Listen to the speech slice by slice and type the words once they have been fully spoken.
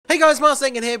Hey guys,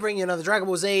 Marsling here, bringing you another Dragon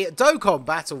Ball Z Dokkan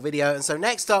battle video. And so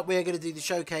next up, we are going to do the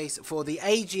showcase for the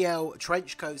AGL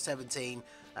Trenchcoat 17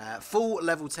 full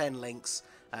level 10 links.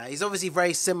 He's obviously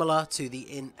very similar to the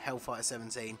Int Hellfighter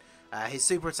 17. His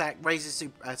super attack raises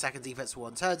attack and defense for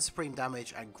 1 turn, supreme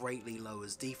damage, and greatly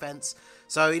lowers defense.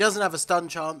 So he doesn't have a stun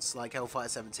chance like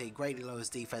Hellfighter 17. Greatly lowers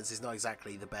defense is not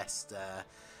exactly the best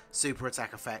super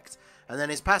attack effect. And then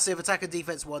his passive attack and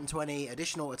defense 120,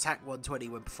 additional attack 120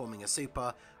 when performing a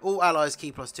super. All allies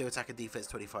keep +2 attack and defense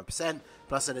 25%,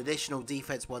 plus an additional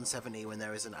defense 170 when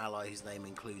there is an ally whose name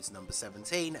includes number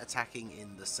 17 attacking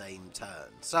in the same turn.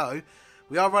 So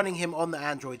we are running him on the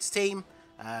androids team.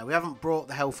 We haven't brought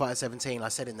the Hellfighter 17. I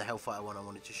said in the Hellfighter one I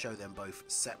wanted to show them both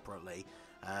separately.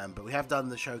 But we have done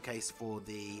the showcase for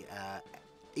the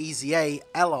EZA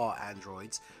LR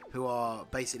androids, who are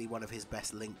basically one of his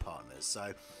best link partners.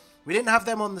 So we didn't have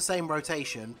them on the same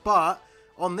rotation, but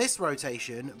on this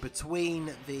rotation,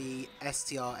 between the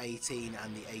STR-18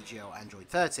 and the AGL Android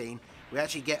 13, we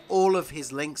actually get all of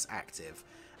his links active.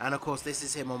 And of course, this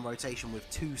is him on rotation with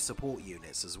 2 support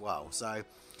units as well. So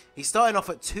he's starting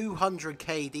off at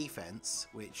 200k defense,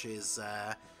 which is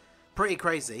pretty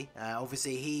crazy.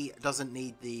 Obviously, he doesn't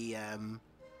need the...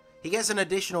 he gets an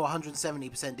additional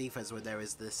 170% defense when there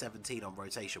is the 17 on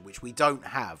rotation, which we don't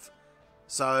have.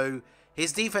 So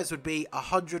his defense would be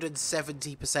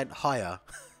 170% higher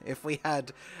if we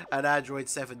had an Android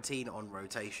 17 on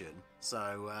rotation.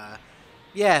 So,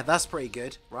 yeah, that's pretty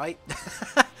good, right?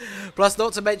 Plus,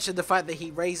 not to mention the fact that he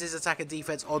raises attack and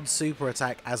defense on super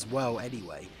attack as well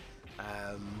anyway.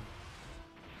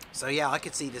 So yeah, I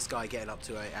could see this guy getting up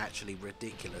to an actually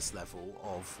ridiculous level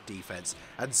of defense.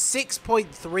 And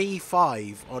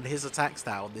 6.35 on his attack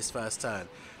stat on this first turn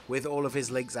with all of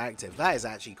his links active. That is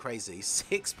actually crazy.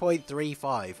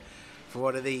 6.35 for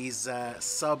one of these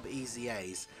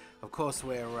sub-EZAs. Of course,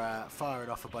 we're firing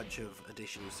off a bunch of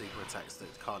additional super attacks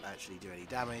that can't actually do any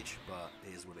damage, but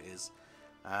it is what it is.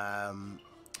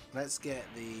 Let's get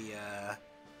the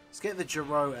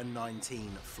Jiro and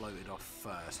 19 floated off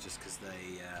first, just because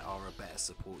they are a better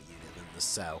support unit than the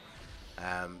Cell.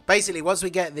 Basically, once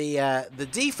we get the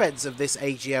defense of this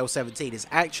AGL 17 is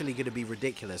actually going to be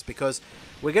ridiculous, because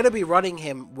we're going to be running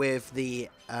him with the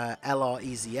LR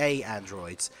EZA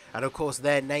androids, and of course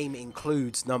their name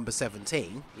includes number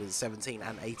 17, with 17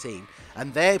 and 18,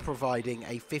 and they're providing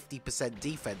a 50%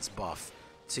 defense buff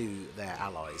to their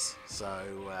allies. So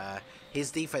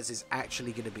his defense is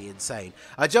actually going to be insane.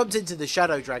 I jumped into the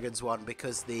Shadow Dragons one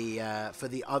because for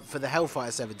the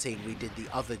Hellfighter 17 we did the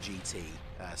other GT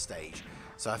stage,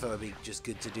 so I thought it'd be just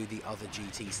good to do the other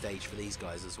GT stage for these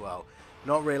guys as well,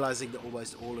 not realizing that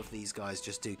almost all of these guys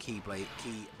just do key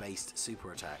based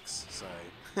super attacks. So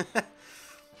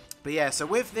but yeah, so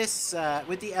with this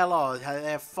with the LR,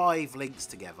 they have 5 links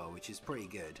together, which is pretty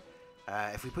good.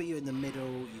 If we put you in the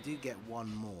middle, you do get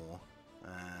 1 more.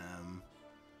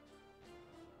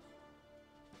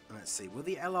 Let's see. Will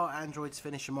the LR androids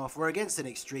finish them off? We're against an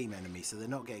extreme enemy, so they're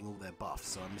not getting all their buffs,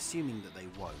 so I'm assuming that they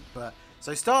won't. But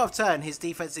so start of turn, his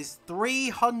defense is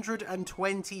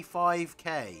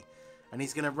 325k, and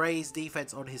he's going to raise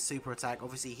defense on his super attack.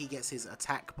 Obviously, he gets his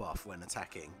attack buff when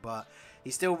attacking, but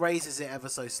he still raises it ever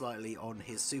so slightly on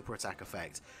his super attack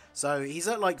effect. So he's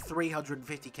at like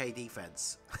 350k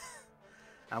defense.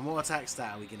 And what attack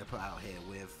stat are we going to put out here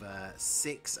with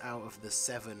 6 out of the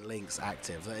 7 links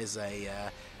active? That is a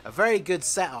very good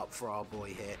setup for our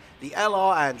boy here. The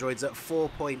LR android's at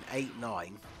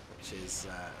 4.89, which is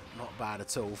not bad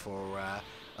at all for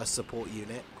a support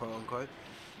unit, quote unquote.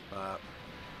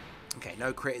 Okay,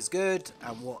 no crit is good.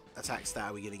 And what attack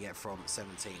stat are we going to get from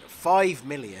 17? 5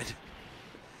 million.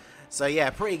 So yeah,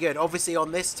 pretty good. Obviously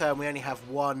on this turn we only have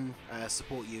 1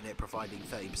 support unit providing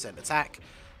 30% attack.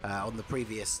 On the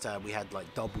previous turn, we had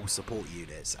like double support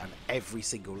units and every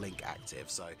single link active.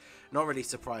 So not really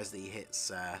surprised that he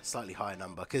hits slightly higher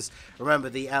number. Because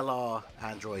remember, the LR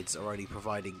androids are only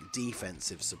providing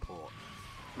defensive support.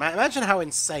 Imagine how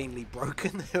insanely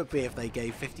broken they would be if they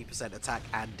gave 50% attack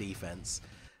and defense.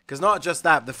 Because not just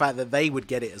that, the fact that they would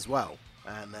get it as well.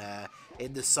 And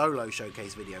in the solo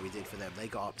showcase video we did for them, they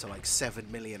got up to like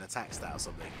 7 million attack stat or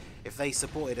something. If they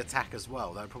supported attack as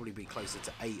well, that would probably be closer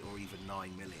to 8 or even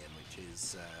 9 million, which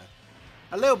is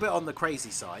a little bit on the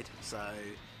crazy side. So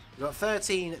we've got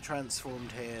 13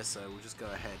 transformed here, so we'll just go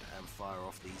ahead and fire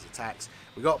off these attacks.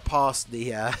 We got past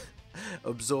the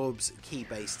absorbs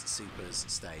key-based supers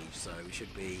stage, so we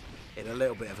should be in a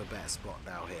little bit of a better spot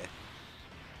now here.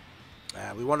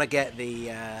 We want to get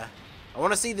the... I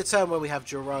want to see the turn where we have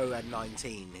Jiro and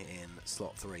 19 in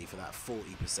slot 3 for that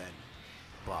 40%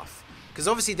 buff. Because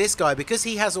obviously this guy, because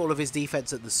he has all of his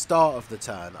defense at the start of the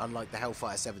turn, unlike the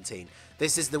Hellfire 17,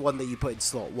 this is the one that you put in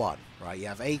slot 1, right? You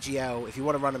have AGL, if you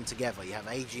want to run them together, you have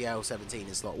AGL 17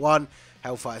 in slot 1,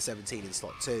 Hellfire 17 in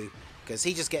slot 2, because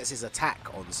he just gets his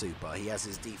attack on super. He has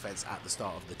his defense at the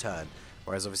start of the turn,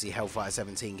 whereas obviously Hellfire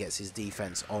 17 gets his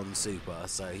defense on super,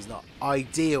 so he's not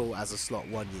ideal as a slot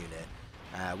 1 unit.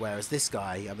 Whereas this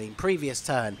guy, I mean, previous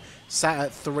turn, sat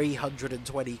at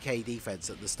 320k defense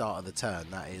at the start of the turn.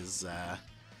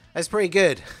 That's pretty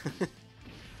good.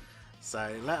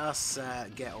 So let us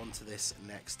get on to this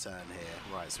next turn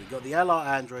here. Right, so we've got the LR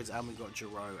androids and we've got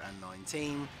Jiro and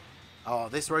 19. Oh,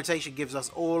 this rotation gives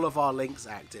us all of our links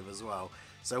active as well.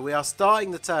 So we are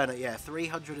starting the turn at,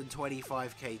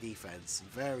 325k defense.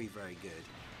 Very, very good.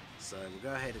 So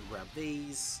we'll go ahead and grab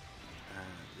these,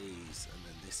 and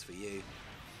then this for you.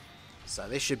 So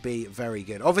this should be very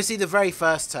good. Obviously, the very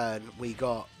first turn, we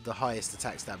got the highest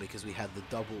attack stat because we had the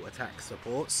double attack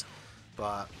supports.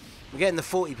 But we're getting the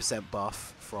 40%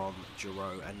 buff from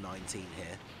Jiro and 19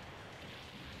 here.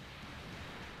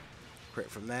 Crit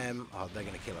from them. Oh, they're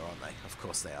going to kill her, aren't they? Of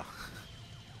course they are.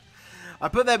 I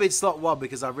put them in slot 1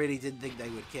 because I really didn't think they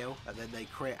would kill. And then they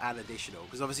crit and additional.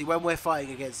 Because obviously when we're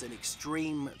fighting against an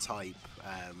extreme type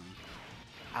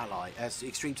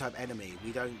extreme type enemy,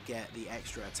 we don't get the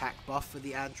extra attack buff for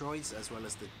the androids as well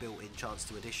as the built-in chance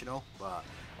to additional, but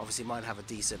obviously mine have a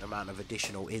decent amount of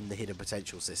additional in the hidden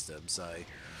potential system. So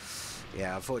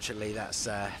yeah, unfortunately that's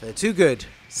they're too good,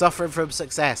 suffering from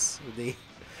success with the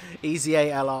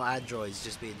EZA LR androids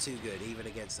just being too good even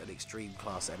against an extreme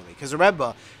class enemy. Because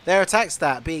remember, their attack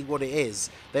stat being what it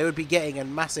is, they would be getting a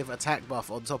massive attack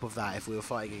buff on top of that if we were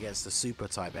fighting against a super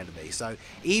type enemy. So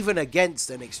even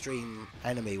against an extreme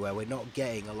enemy where we're not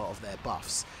getting a lot of their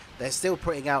buffs, they're still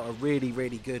putting out a really,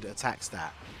 really good attack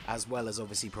stat, as well as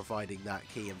obviously providing that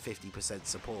key and 50%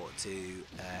 support to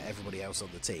everybody else on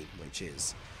the team, which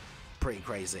is pretty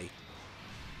crazy.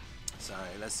 So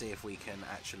let's see if we can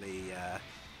actually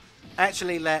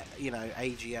let,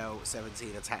 AGL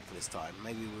 17 attack this time.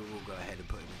 Maybe we will go ahead and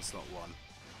put him in slot 1.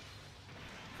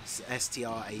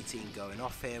 STR 18 going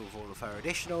off here with all of her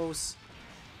additionals.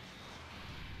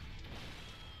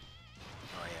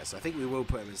 Oh yeah, so I think we will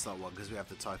put him in slot 1 because we have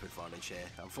the type advantage here.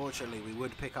 Unfortunately, we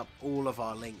would pick up all of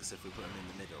our links if we put him in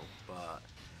the middle, but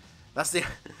that's the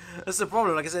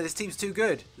problem. Like I said, this team's too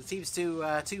good. The team's too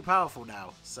powerful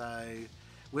now. So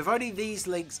with only these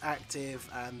links active,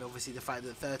 and obviously the fact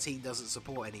that 13 doesn't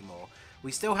support anymore,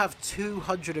 we still have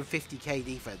 250k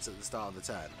defense at the start of the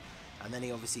turn. And then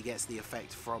he obviously gets the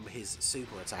effect from his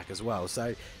super attack as well.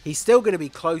 So he's still going to be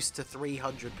close to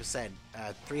 300%,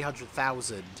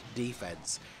 300,000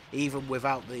 defense, even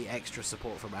without the extra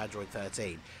support from Android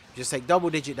 13. Just take double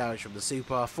digit damage from the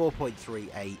super,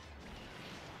 4.38.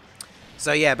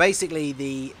 So yeah, basically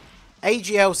the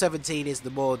AGL 17 is the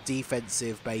more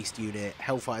defensive based unit.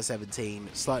 Hellfire 17,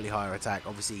 slightly higher attack,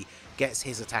 obviously gets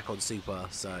his attack on super,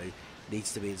 so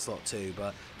needs to be in slot 2.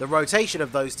 But the rotation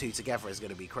of those two together is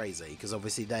going to be crazy, because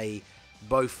obviously they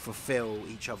both fulfill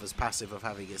each other's passive of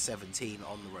having a 17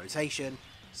 on the rotation.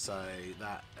 So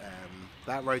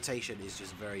that rotation is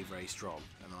just very, very strong,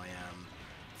 and I am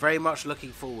very much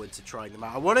looking forward to trying them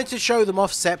out. I wanted to show them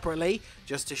off separately,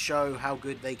 just to show how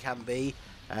good they can be.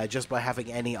 Just by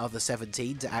having any other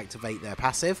 17 to activate their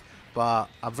passive, but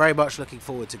I'm very much looking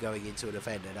forward to going into an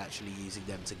event and actually using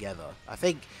them together. I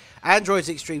think Android's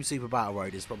Extreme Super Battle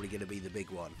Road is probably going to be the big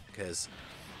one, because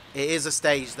it is a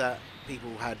stage that people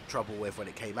had trouble with when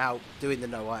it came out. Doing the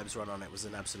no items run on it was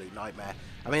an absolute nightmare.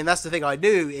 I mean, that's the thing, I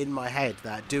knew in my head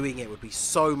that doing it would be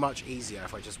so much easier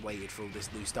if I just waited for all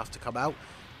this new stuff to come out,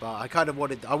 but I kind of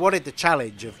wanted the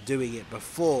challenge of doing it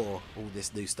before all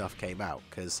this new stuff came out,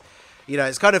 because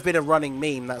it's kind of been a running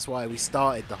meme. That's why we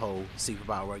started the whole Super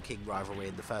Battle Road King rivalry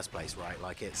in the first place, right?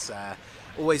 Like, it's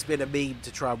always been a meme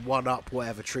to try and one-up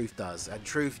whatever Truth does. And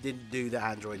Truth didn't do the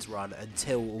Androids run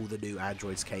until all the new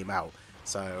Androids came out.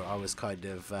 So I was kind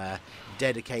of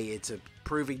dedicated to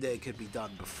proving that it could be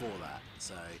done before that.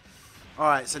 So,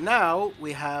 alright, so now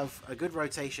we have a good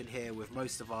rotation here with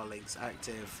most of our links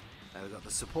active. We've got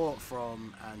the support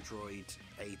from Android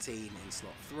 18 in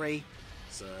slot 3.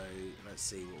 So let's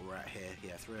see what we're at here.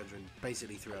 Yeah,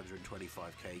 basically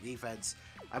 325k defense.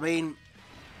 I mean,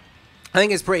 I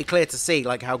think it's pretty clear to see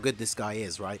like how good this guy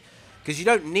is, right? Because you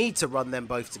don't need to run them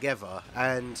both together,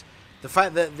 and the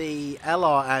fact that the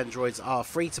LR androids are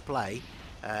free to play.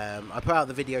 I put out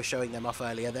the video showing them off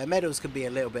earlier. Their medals can be a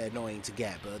little bit annoying to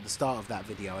get, but at the start of that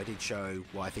video I did show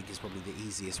what I think is probably the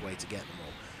easiest way to get them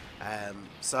all.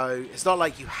 So it's not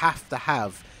like you have to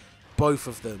have both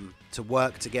of them to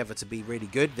work together to be really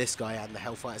good, this guy and the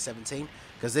Hellfighter 17,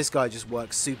 because this guy just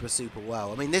works super, super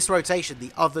well. I mean, this rotation,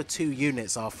 the other 2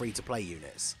 units are free-to-play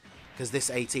units, because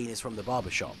this 18 is from the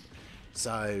barbershop.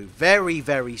 So, very,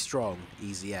 very strong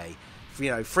EZA. You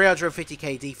know,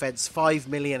 350k defense, 5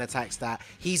 million attack stat.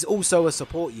 He's also a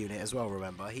support unit as well,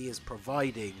 remember. He is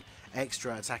providing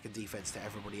extra attack and defense to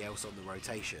everybody else on the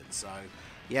rotation. So,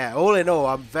 yeah, all in all,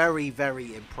 I'm very,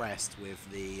 very impressed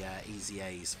with the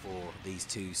EZAs for these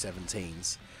 2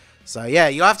 17s. So, yeah,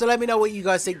 you'll have to let me know what you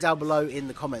guys think down below in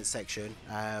the comments section.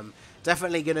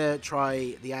 Definitely going to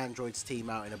try the Androids team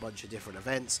out in a bunch of different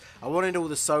events. I wanted all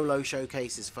the solo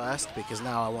showcases first, because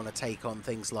now I want to take on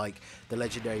things like the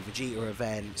Legendary Vegeta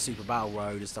event, Super Battle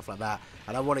Road and stuff like that.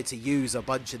 And I wanted to use a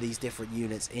bunch of these different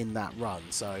units in that run.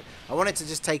 So I wanted to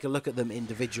just take a look at them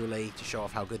individually to show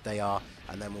off how good they are.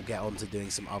 And then we'll get on to doing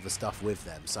some other stuff with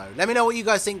them. So let me know what you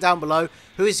guys think down below.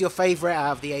 Who is your favourite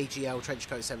out of the AGL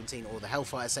Trenchcoat 17 or the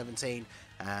Hellfighter 17?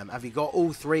 Have you got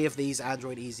all 3 of these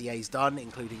Android EZAs done,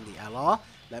 including the LR?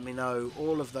 Let me know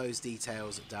all of those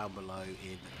details down below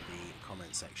in the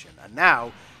comment section. And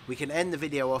now, we can end the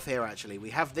video off here, actually. We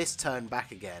have this turn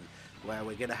back again, where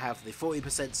we're going to have the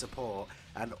 40% support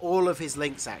and all of his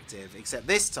links active, except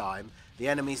this time, the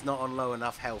enemy's not on low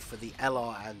enough health for the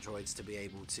LR Androids to be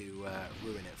able to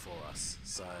ruin it for us.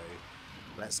 So,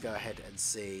 let's go ahead and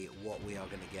see what we are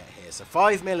going to get here. So,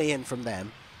 5 million from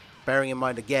them. Bearing in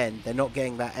mind, again, they're not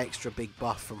getting that extra big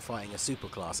buff from fighting a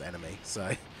superclass enemy.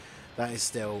 So, that is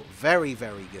still very,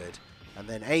 very good. And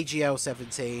then AGL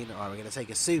 17. Alright, we're going to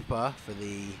take a super for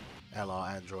the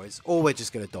LR androids. Or we're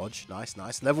just going to dodge. Nice,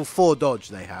 nice. Level 4 dodge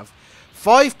they have.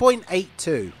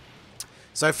 5.82.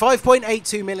 So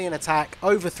 5.82 million attack,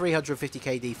 over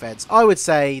 350k defense. I would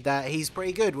say that he's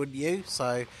pretty good, wouldn't you?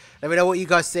 So let me know what you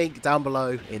guys think down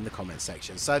below in the comments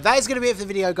section. So that is going to be it for the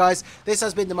video, guys. This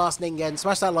has been the Masked Ningen.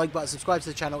 Smash that like button, subscribe to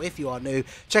the channel if you are new.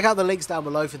 Check out the links down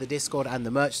below for the Discord and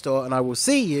the merch store. And I will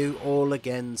see you all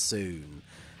again soon.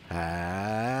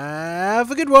 Have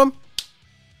a good one.